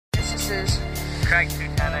is. Craig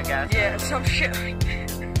 210, I guess. Yeah, some shit like that.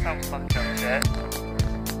 Some fucked up shit.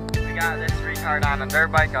 We got this retard on a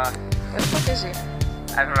dirt bike. Where the fuck is he?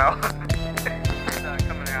 I don't know. He's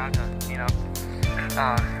coming around to, you know,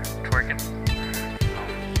 twerking.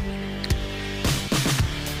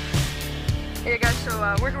 Hey guys, so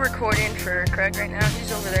we're recording for Craig right now.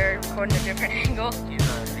 He's over there recording a different angle. He's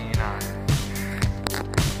being,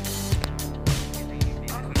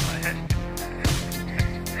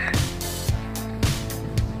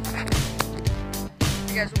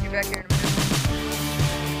 You guys will be back here in a minute.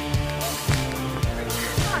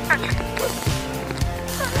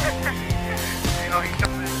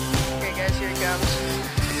 Okay guys, here he comes.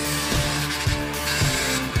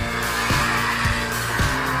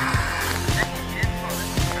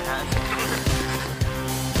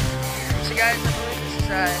 So guys, I believe this is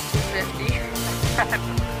 250.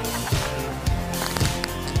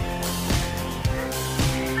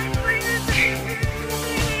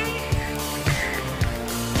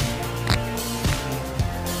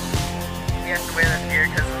 He has to wear this gear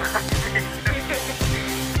because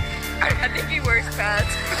I think he wears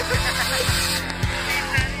pads.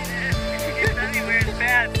 he said he wears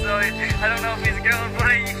pads, so I don't know if he's a girl or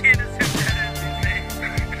boy. You can't assume that as his name.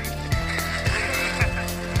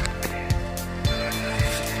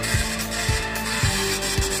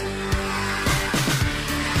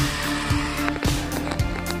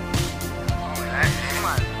 Come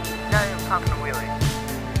on, not even popping a wheelie.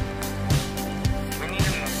 We need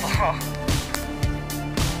him to fall.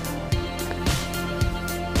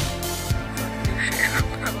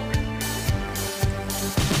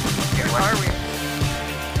 Where are we?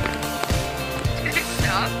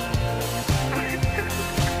 Stop.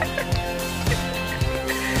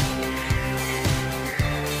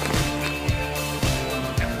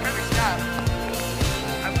 Never stop.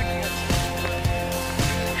 I wouldn't get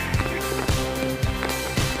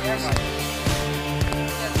Yes.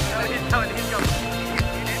 He's going.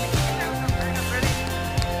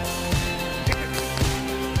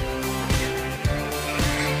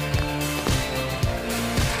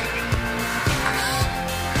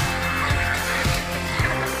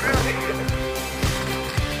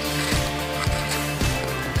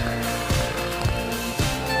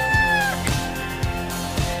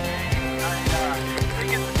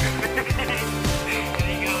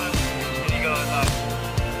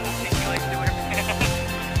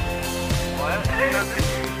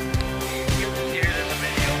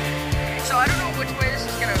 So I don't know which way this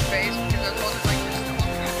is gonna face because I was holding like this the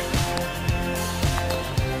whole time.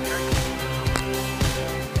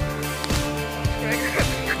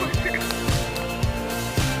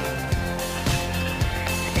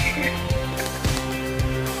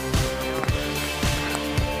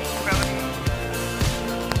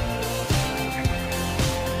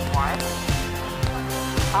 Why?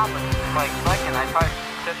 Like second, I tried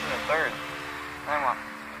fifth and third.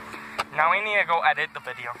 Now we need to go edit the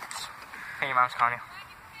video. Hey, your mom's calling you.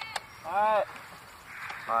 What?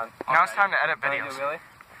 Now it's time to edit videos. Really?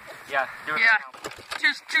 Yeah, do it. Yeah.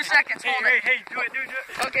 2 seconds. Hold it. Hey, do it.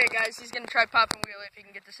 Okay, guys, he's gonna try popping wheelie if he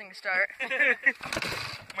can get this thing to start.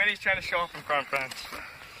 When he's trying to show off in front of friends.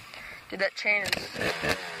 Dude, that chain is...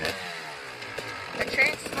 That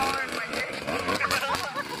chain's smaller than my dick.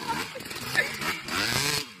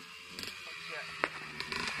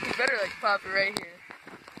 You better like pop it right here.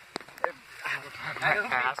 My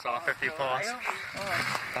ass off if he falls.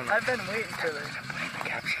 I've been waiting for this. The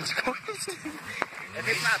captions voice. If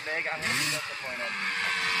it's not big, I'm gonna be disappointed.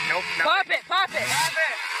 Nope. Pop it! Pop it! Pop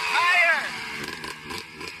it! Higher!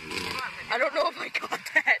 I don't know if I got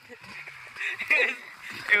that.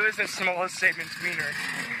 It was the smallest statement meter.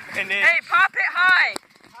 And then Hey, pop it high!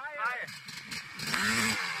 Higher.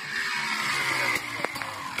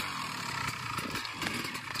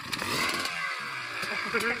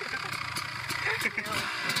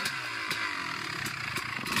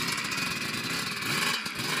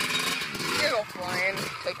 You go flying.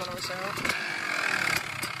 Take one of us out.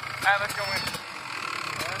 Alright, let's go in.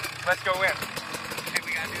 Let's go in. Hey,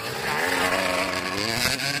 we gotta do this shot.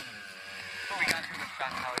 We gotta do this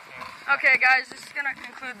shot how it came. Okay, guys, this is gonna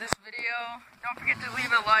conclude this video. Don't forget to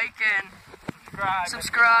leave a like and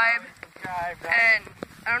subscribe. And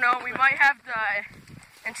I don't know, we might have the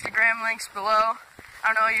Instagram links below. I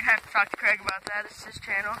don't know, you'd have to talk to Craig about that. It's his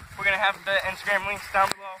channel. We're gonna have the Instagram links down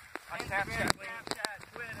below. On Snapchat,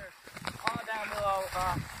 Twitter, all down below.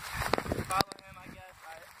 Follow him, I guess.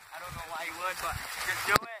 I don't know why you would, but just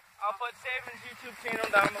do it. I'll put Saban's YouTube channel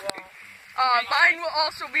down below. Mine will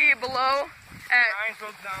also be below. Mine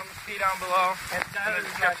will be down below. And the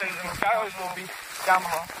descriptions and Skylar's will be down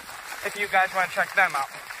below. If you guys want to check them out.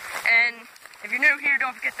 And And if you're new here,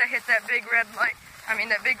 don't forget to hit that big red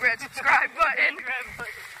subscribe button.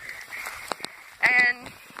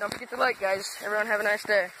 And don't forget to like, guys. Everyone have a nice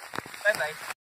day. Bye-bye.